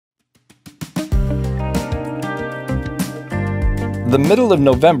The middle of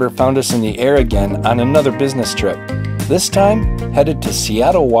November found us in the air again on another business trip, this time headed to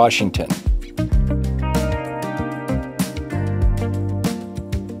Seattle, Washington.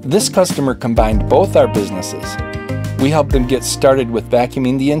 This customer combined both our businesses. We helped them get started with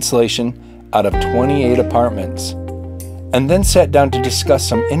vacuuming the insulation out of 28 apartments, and then sat down to discuss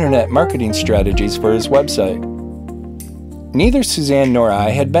some internet marketing strategies for his website. Neither Suzanne nor I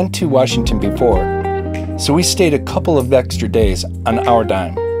had been to Washington before, so we stayed a couple of extra days on our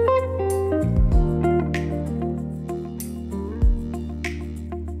dime.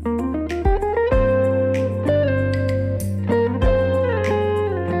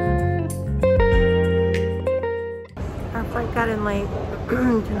 Our flight got in late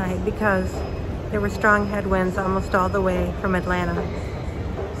tonight because there were strong headwinds almost all the way from Atlanta.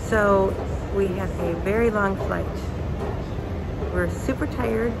 So we had a very long flight. We're super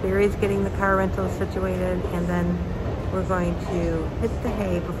tired. Barry's getting the car rental situated, and then we're going to hit the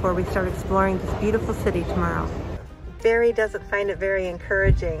hay before we start exploring this beautiful city tomorrow. Barry doesn't find it very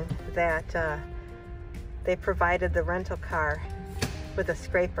encouraging that they provided the rental car with a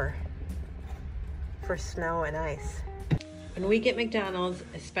scraper for snow and ice. When we get McDonald's,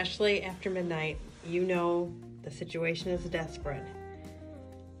 especially after midnight, you know the situation is desperate,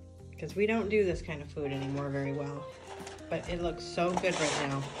 because we don't do this kind of food anymore very well. But it looks so good right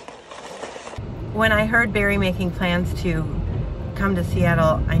now. When I heard Barry making plans to come to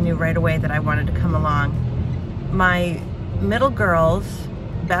Seattle, I knew right away that I wanted to come along. My middle girl's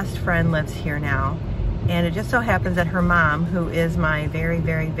best friend lives here now, and it just so happens that her mom, who is my very,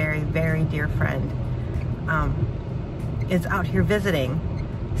 very, very, very dear friend, is out here visiting.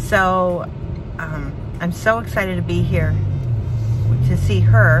 So I'm so excited to be here to see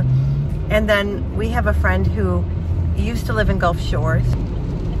her. And then we have a friend who used to live in Gulf Shores.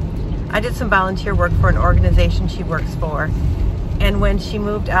 I did some volunteer work for an organization she works for, and when she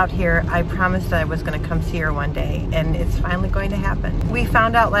moved out here, I promised that I was going to come see her one day, and it's finally going to happen. We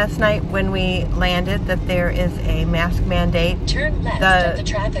found out last night when we landed that there is a mask mandate. Turn left at the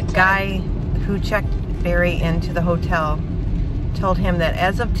traffic light. Guy who checked Barry into the hotel told him that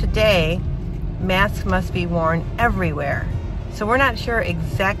as of today, masks must be worn everywhere. So we're not sure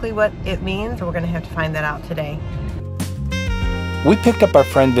exactly what it means, so we're going to have to find that out today. We picked up our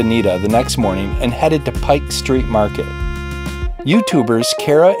friend Vanita the next morning and headed to Pike Street Market. YouTubers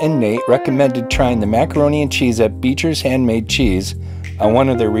Kara and Nate recommended trying the macaroni and cheese at Beecher's Handmade Cheese on one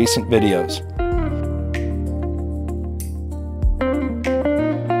of their recent videos.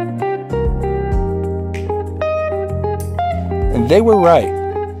 And they were right.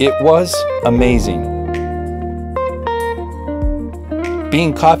 It was amazing.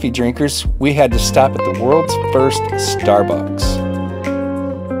 Being coffee drinkers, we had to stop at the world's first Starbucks.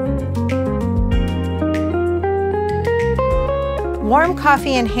 Warm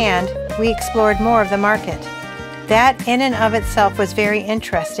coffee in hand, we explored more of the market. That in and of itself was very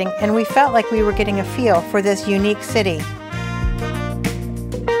interesting, and we felt like we were getting a feel for this unique city.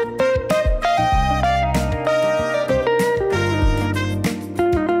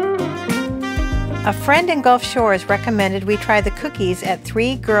 A friend in Gulf Shores recommended we try the cookies at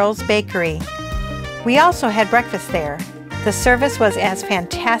Three Girls Bakery. We also had breakfast there. The service was as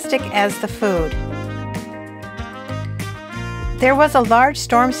fantastic as the food. There was a large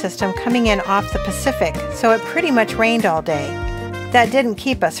storm system coming in off the Pacific, so it pretty much rained all day. That didn't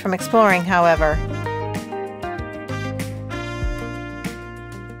keep us from exploring, however.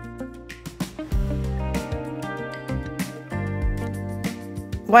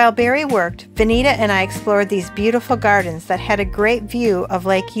 While Barry worked, Vanita and I explored these beautiful gardens that had a great view of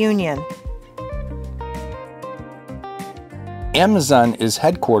Lake Union. Amazon is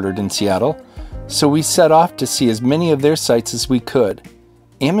headquartered in Seattle, so we set off to see as many of their sites as we could.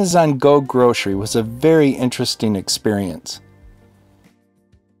 Amazon Go Grocery was a very interesting experience.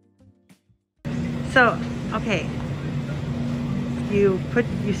 So, okay, you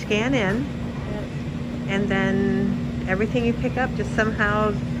scan in, and then everything you pick up, just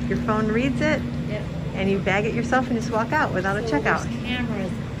somehow your phone reads it, Yep. and you bag it yourself and just walk out without a checkout. There's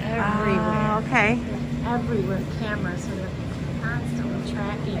cameras everywhere. Okay. There's everywhere cameras, so they're constantly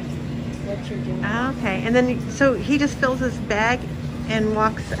tracking what you're doing. Okay, and then so he just fills his bag and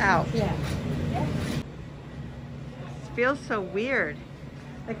walks out. Yeah. It feels so weird,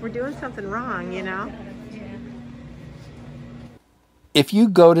 like we're doing something wrong, you know? Yeah. If you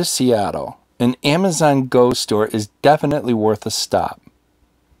go to Seattle, an Amazon Go store is definitely worth a stop.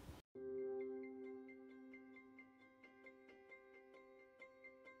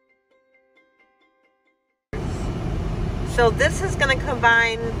 So this is going to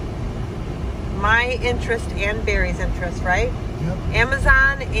combine my interest and Barry's interest, right? Yep.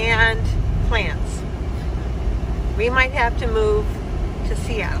 Amazon and plants. We might have to move to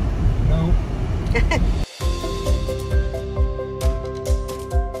Seattle. No.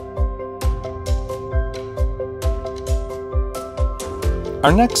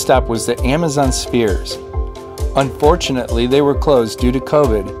 Our next stop was the Amazon Spheres. Unfortunately, they were closed due to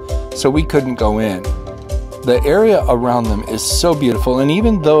COVID, so we couldn't go in. The area around them is so beautiful, and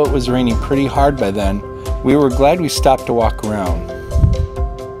even though it was raining pretty hard by then, we were glad we stopped to walk around.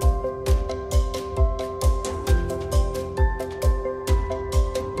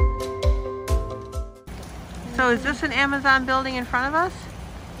 So is this an Amazon building in front of us?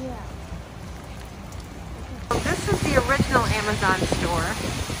 Yeah. So this is the original Amazon store.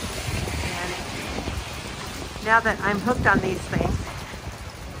 And now that I'm hooked on these things,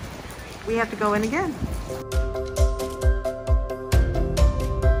 we have to go in again.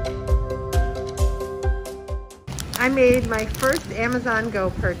 I made my first Amazon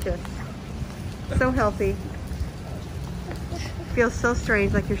Go purchase. So healthy. Feels so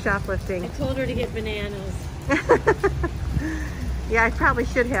strange, like you're shoplifting. I told her to get bananas. Yeah, I probably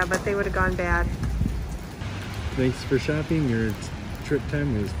should have, but they would have gone bad. Thanks for shopping. Your trip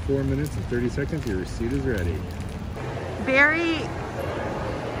time was 4 minutes and 30 seconds. Your receipt is ready. Barry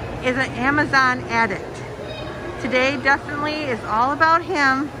is an Amazon addict. Today definitely is all about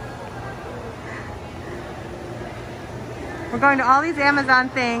him. We're going to all these Amazon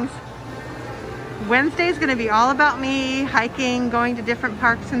things. Wednesday's going to be all about me, hiking, going to different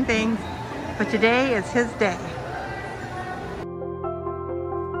parks and things. But today is his day.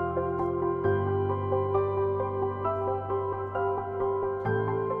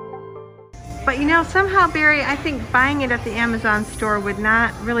 But you know, somehow, Barry, I think buying it at the Amazon store would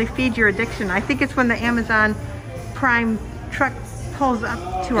not really feed your addiction. I think it's when the Amazon Prime truck pulls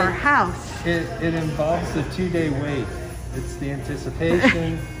up to our house. It involves the 2-day wait. It's the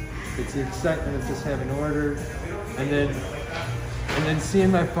anticipation, it's the excitement of just having ordered, and then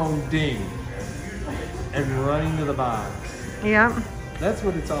seeing my phone ding and running to the box. Yep. That's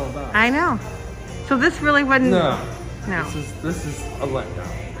what it's all about. I know. So this really wouldn't. No. No. This is a letdown.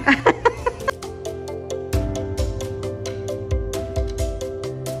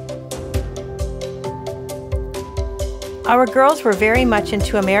 Our girls were very much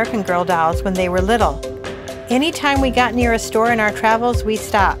into American Girl dolls when they were little. Anytime we got near a store in our travels, we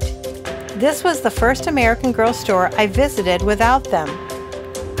stopped. This was the first American Girl store I visited without them.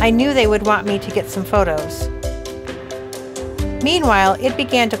 I knew they would want me to get some photos. Meanwhile, it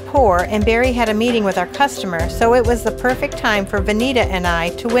began to pour and Barry had a meeting with our customer, so it was the perfect time for Vanita and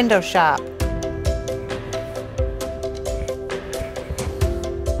I to window shop.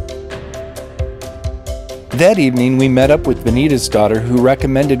 That evening, we met up with Vanita's daughter, who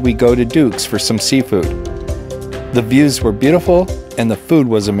recommended we go to Duke's for some seafood. The views were beautiful and the food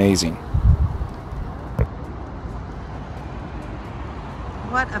was amazing.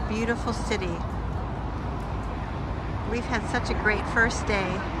 What a beautiful city. We've had such a great first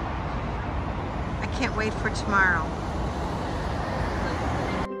day. I can't wait for tomorrow.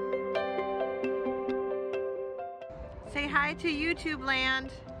 Say hi to YouTube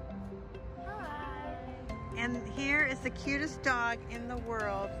land. Hi. And here is the cutest dog in the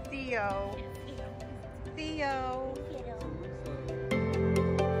world, Theo. Theo.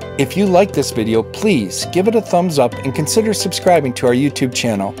 If you like this video, please give it a thumbs up and consider subscribing to our YouTube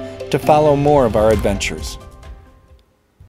channel to follow more of our adventures.